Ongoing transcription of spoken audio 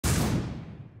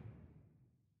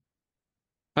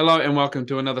Hello and welcome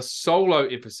to another solo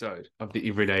episode of the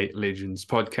Everyday Legends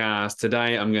podcast.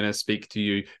 Today I'm going to speak to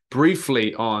you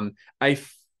briefly on a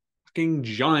fucking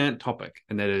giant topic,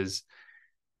 and that is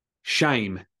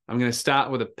shame. I'm going to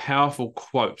start with a powerful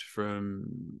quote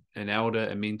from an elder,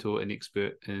 a mentor, an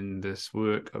expert in this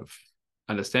work of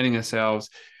understanding ourselves,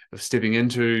 of stepping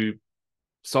into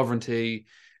sovereignty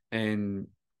and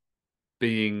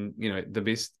being, the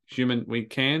best human we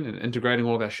can, and integrating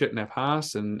all of our shit in our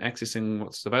past and accessing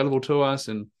what's available to us,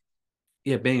 and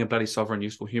being a bloody sovereign,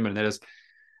 useful human. And that is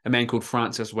a man called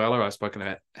Francis Weller. I've spoken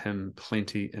about him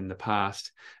plenty in the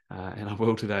past, and I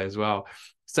will today as well.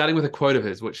 Starting with a quote of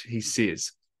his, which he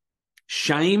says,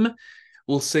 "Shame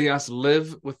will see us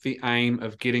live with the aim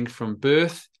of getting from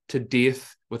birth to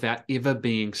death without ever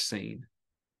being seen.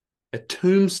 A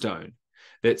tombstone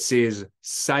that says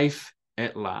safe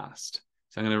at last."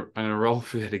 So I'm gonna roll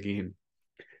through that again.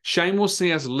 Shame will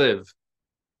see us live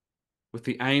with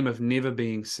the aim of never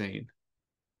being seen.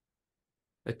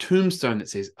 A tombstone that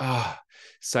says,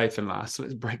 safe and last. So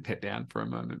let's break that down for a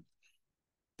moment.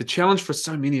 The challenge for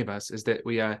so many of us is that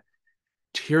we are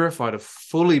terrified of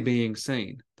fully being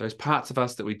seen. Those parts of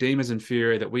us that we deem as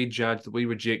inferior, that we judge, that we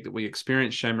reject, that we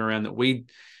experience shame around, that we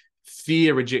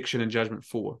fear rejection and judgment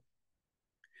for.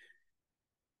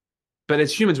 But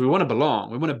as humans, we want to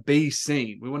belong. We want to be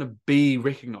seen. We want to be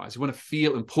recognized. We want to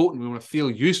feel important. We want to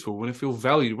feel useful. We want to feel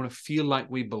valued. We want to feel like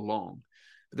we belong.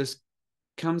 But this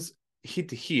comes head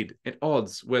to head at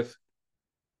odds with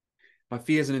my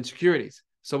fears and insecurities.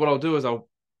 So what I'll do is I'll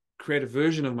create a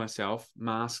version of myself,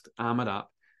 masked, armored up,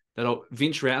 that I'll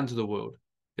venture out into the world.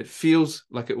 It feels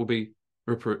like it will be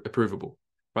approvable,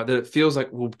 right? That it feels like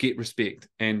we'll get respect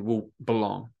and we'll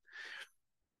belong.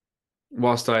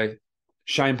 Whilst I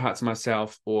shame parts of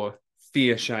myself or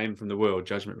fear shame from the world,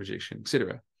 judgment, rejection,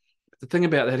 etc. The thing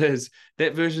about that is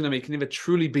that version of me can never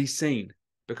truly be seen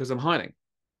because I'm hiding.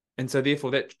 And so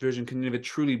therefore that version can never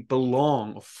truly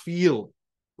belong or feel,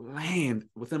 land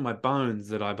within my bones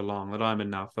that I belong, that I'm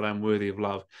enough, that I'm worthy of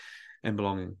love and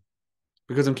belonging,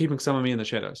 because I'm keeping some of me in the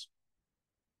shadows.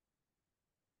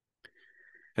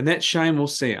 And that shame will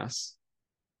see us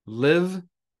live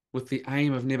with the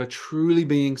aim of never truly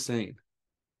being seen.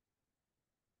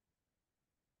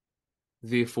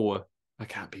 Therefore, I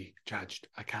can't be judged.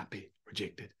 I can't be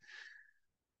rejected.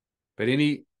 But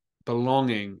any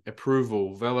belonging,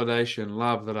 approval, validation,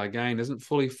 love that I gain isn't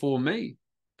fully for me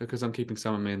because I'm keeping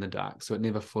some of me in the dark. So it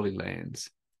never fully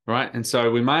lands, right? And so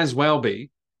we might as well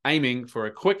be aiming for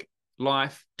a quick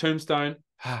life, tombstone,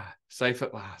 safe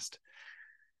at last.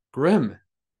 Grim,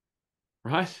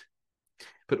 right?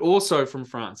 But also from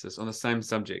Francis on the same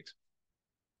subject,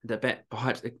 that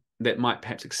might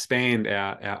perhaps expand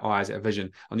our eyes, our vision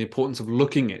on the importance of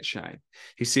looking at shame.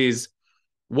 He says,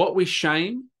 what we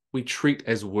shame, we treat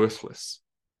as worthless.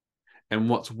 And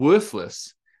what's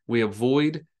worthless, we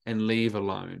avoid and leave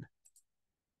alone.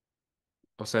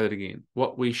 I'll say that again.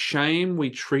 What we shame, we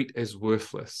treat as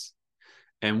worthless.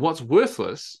 And what's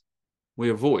worthless, we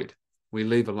avoid, we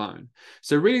leave alone.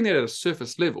 So reading that at a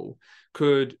surface level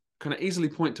could kind of easily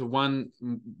point to one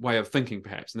way of thinking,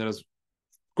 perhaps, and that is,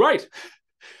 great,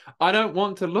 I don't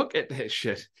want to look at that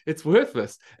shit. It's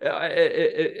worthless.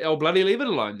 I'll bloody leave it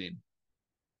alone then.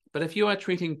 But if you are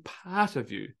treating part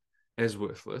of you as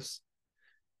worthless,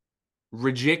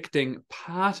 rejecting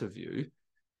part of you,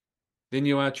 then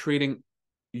you are treating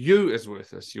you as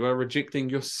worthless. You are rejecting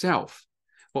yourself.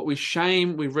 What we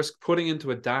shame, we risk putting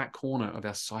into a dark corner of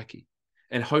our psyche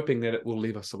and hoping that it will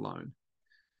leave us alone.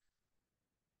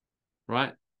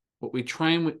 Right? What we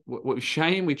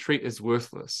shame, we treat as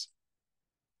worthless.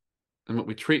 And what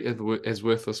we treat as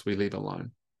worthless, we leave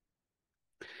alone.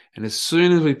 And as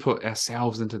soon as we put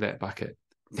ourselves into that bucket,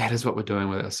 that is what we're doing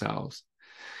with ourselves.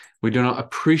 We do not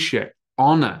appreciate,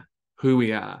 honor who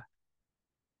we are.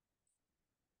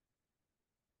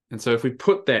 And so if we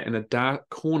put that in a dark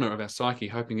corner of our psyche,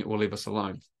 hoping it will leave us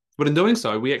alone, but in doing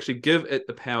so, we actually give it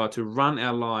the power to run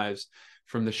our lives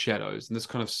from the shadows and this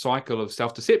kind of cycle of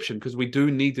self-deception, because we do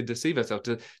need to deceive ourselves,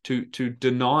 to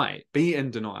deny, be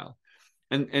in denial.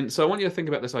 And so I want you to think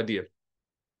about this idea.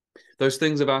 Those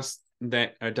things of us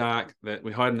that are dark, that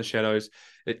we hide in the shadows,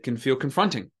 it can feel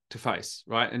confronting to face,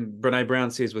 right? And Brene Brown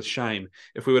says with shame,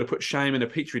 if we were to put shame in a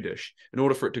petri dish, in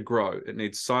order for it to grow, it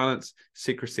needs silence,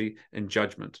 secrecy, and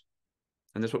judgment.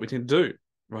 And that's what we tend to do,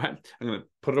 right? I'm going to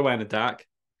put it away in a dark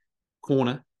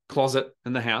corner, closet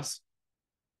in the house.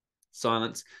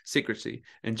 Silence, secrecy,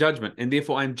 and judgment. And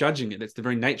therefore I'm judging it. That's the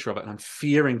very nature of it. And I'm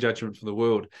fearing judgment from the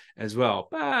world as well.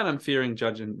 But I'm fearing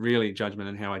judgment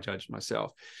in how I judge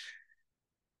myself.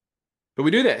 But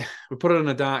we do that. We put it in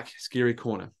a dark, scary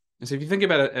corner. And so if you think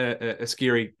about a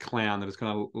scary clown that is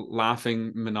kind of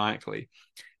laughing maniacally,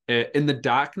 in the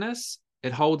darkness,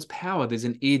 it holds power. There's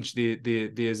an edge there.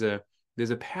 There's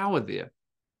a power there.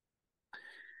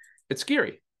 It's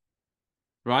scary,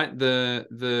 right?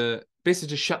 The best is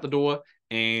just shut the door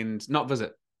and not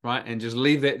visit, right? And just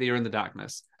leave that there in the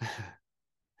darkness.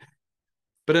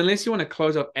 But unless you want to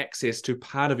close off access to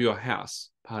part of your house,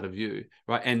 part of you,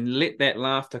 right, and let that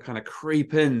laughter kind of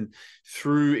creep in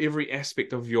through every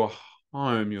aspect of your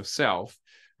home, yourself,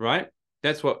 right?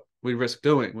 That's what we risk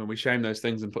doing when we shame those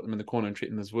things and put them in the corner and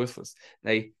treat them as worthless.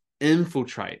 They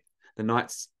infiltrate. The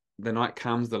night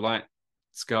comes, the lights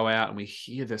go out, and we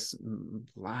hear this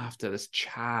laughter, this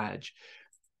charge.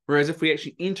 Whereas if we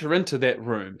actually enter into that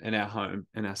room in our home,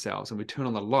 in ourselves, and we turn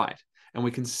on the light, and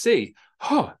we can see,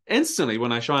 instantly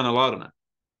when I shine a light on it,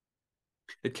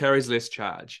 it carries less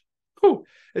charge.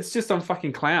 It's just some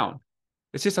fucking clown.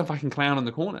 It's just some fucking clown in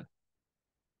the corner.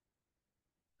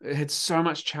 It had so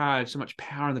much charge, so much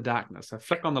power in the darkness. I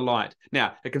flick on the light.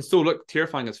 Now, it can still look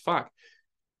terrifying as fuck,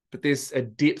 but there's a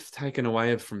depth taken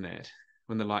away from that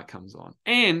when the light comes on.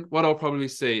 And what I'll probably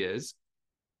see is,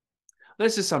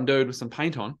 there's just some dude with some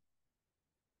paint on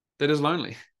that is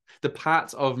lonely. The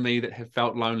parts of me that have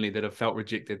felt lonely, that have felt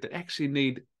rejected, that actually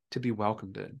need to be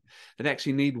welcomed in, that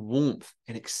actually need warmth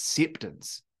and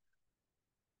acceptance.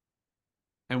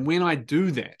 And when I do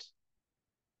that,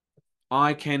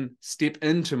 I can step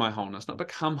into my wholeness, not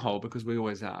become whole because we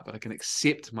always are, but I can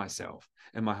accept myself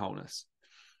and my wholeness.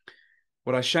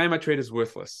 What I shame, I treat as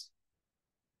worthless.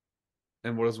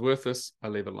 And what is worthless, I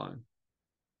leave alone.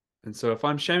 And so if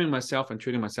I'm shaming myself, I'm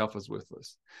treating myself as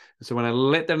worthless. And so when I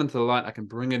let that into the light, I can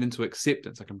bring it into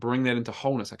acceptance. I can bring that into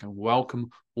wholeness. I can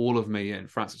welcome all of me in.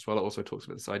 Francis Weller also talks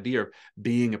about this idea of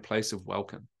being a place of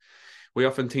welcome. We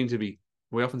often seem to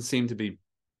be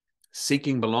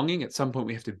seeking belonging. At some point,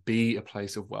 we have to be a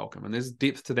place of welcome. And there's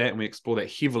depth to that, and we explore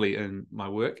that heavily in my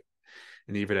work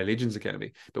in the Everyday Legends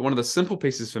Academy. But one of the simple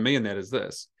pieces for me in that is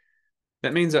this.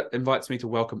 That means it invites me to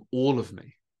welcome all of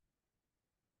me.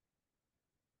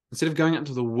 Instead of going out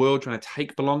into the world trying to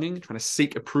take belonging, trying to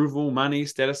seek approval, money,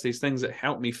 status, these things that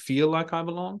help me feel like I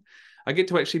belong, I get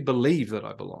to actually believe that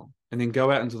I belong and then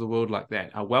go out into the world like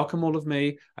that. I welcome all of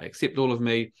me, I accept all of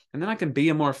me, and then I can be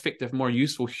a more effective, more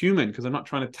useful human because I'm not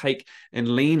trying to take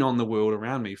and lean on the world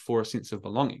around me for a sense of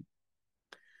belonging.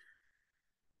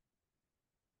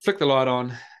 Flick the light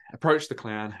on, approach the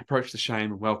clown, approach the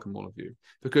shame, and welcome all of you.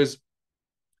 Because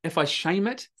if I shame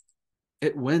it,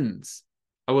 it wins.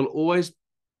 I will always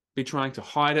be trying to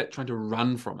hide it, trying to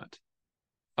run from it.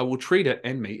 I will treat it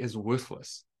and me as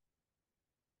worthless.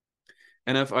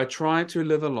 And if I try to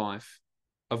live a life,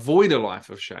 avoid a life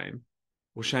of shame,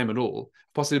 or shame at all,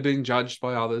 possibly being judged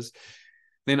by others,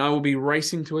 then I will be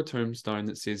racing to a tombstone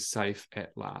that says safe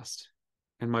at last.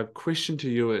 And my question to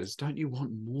you is, don't you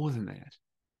want more than that?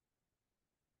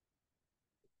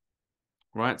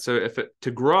 Right? So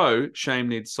to grow, shame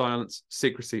needs silence,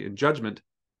 secrecy, and judgment,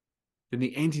 then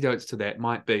the antidotes to that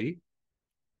might be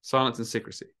silence and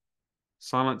secrecy.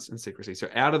 Silence and secrecy. So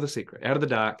out of the secret, out of the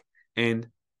dark, and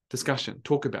discussion.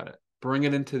 Talk about it. Bring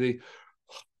it into the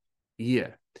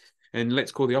And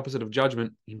let's call the opposite of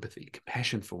judgment empathy,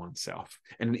 compassion for oneself,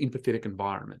 and an empathetic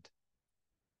environment.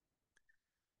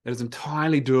 That is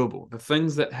entirely doable. The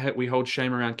things that we hold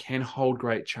shame around can hold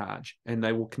great charge, and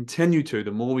they will continue to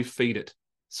the more we feed it.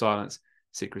 Silence,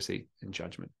 secrecy, and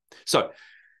judgment. So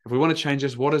if we want to change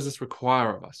this, what does this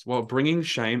require of us? Well, bringing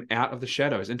shame out of the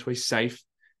shadows into a safe,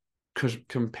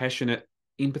 compassionate,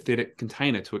 empathetic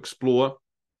container to explore,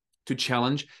 to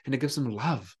challenge, and to give some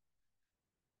love,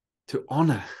 to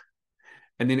honor,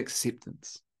 and then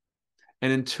acceptance.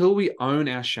 And until we own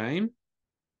our shame,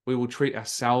 we will treat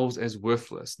ourselves as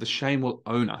worthless. The shame will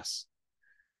own us.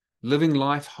 Living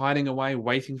life, hiding away,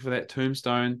 waiting for that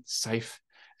tombstone, safe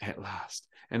at last.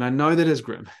 And I know that is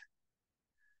grim,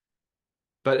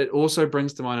 but it also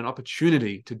brings to mind an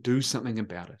opportunity to do something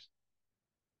about it.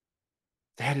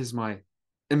 That is my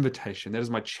invitation. That is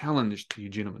my challenge to you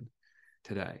gentlemen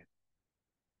today.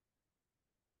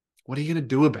 What are you going to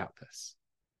do about this?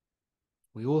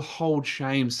 We all hold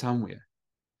shame somewhere.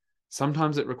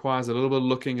 Sometimes it requires a little bit of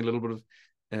looking, a little bit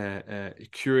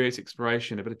of curious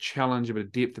exploration, a bit of challenge, a bit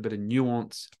of depth, a bit of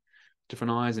nuance,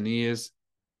 different eyes and ears.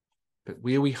 But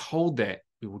where we hold that,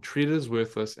 we will treat it as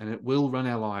worthless, and it will run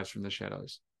our lives from the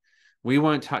shadows. We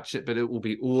won't touch it, but it will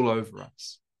be all over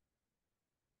us.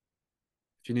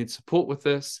 If you need support with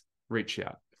this, reach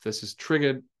out. If this is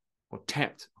triggered or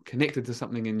tapped or connected to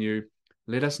something in you,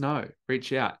 let us know.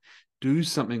 Reach out. Do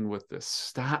something with this.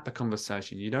 Start the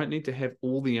conversation. You don't need to have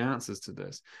all the answers to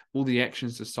this, all the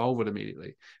actions to solve it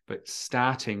immediately, but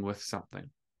starting with something.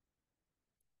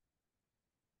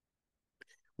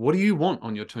 What do you want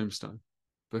on your tombstone?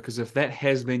 Because if that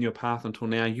has been your path until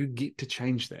now, you get to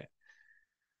change that.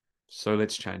 So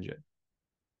let's change it.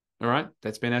 All right,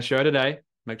 that's been our show today.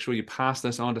 Make sure you pass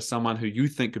this on to someone who you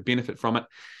think could benefit from it.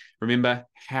 Remember,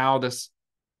 how this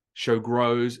show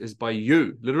grows is by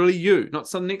you, literally you, not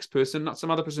some next person, not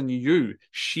some other person, you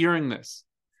sharing this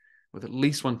with at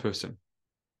least one person,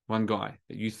 one guy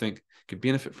that you think could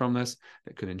benefit from this,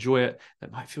 that could enjoy it,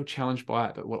 that might feel challenged by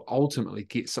it, but will ultimately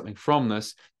get something from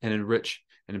this and enrich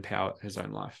and empower his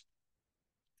own life.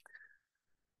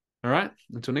 All right,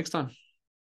 until next time.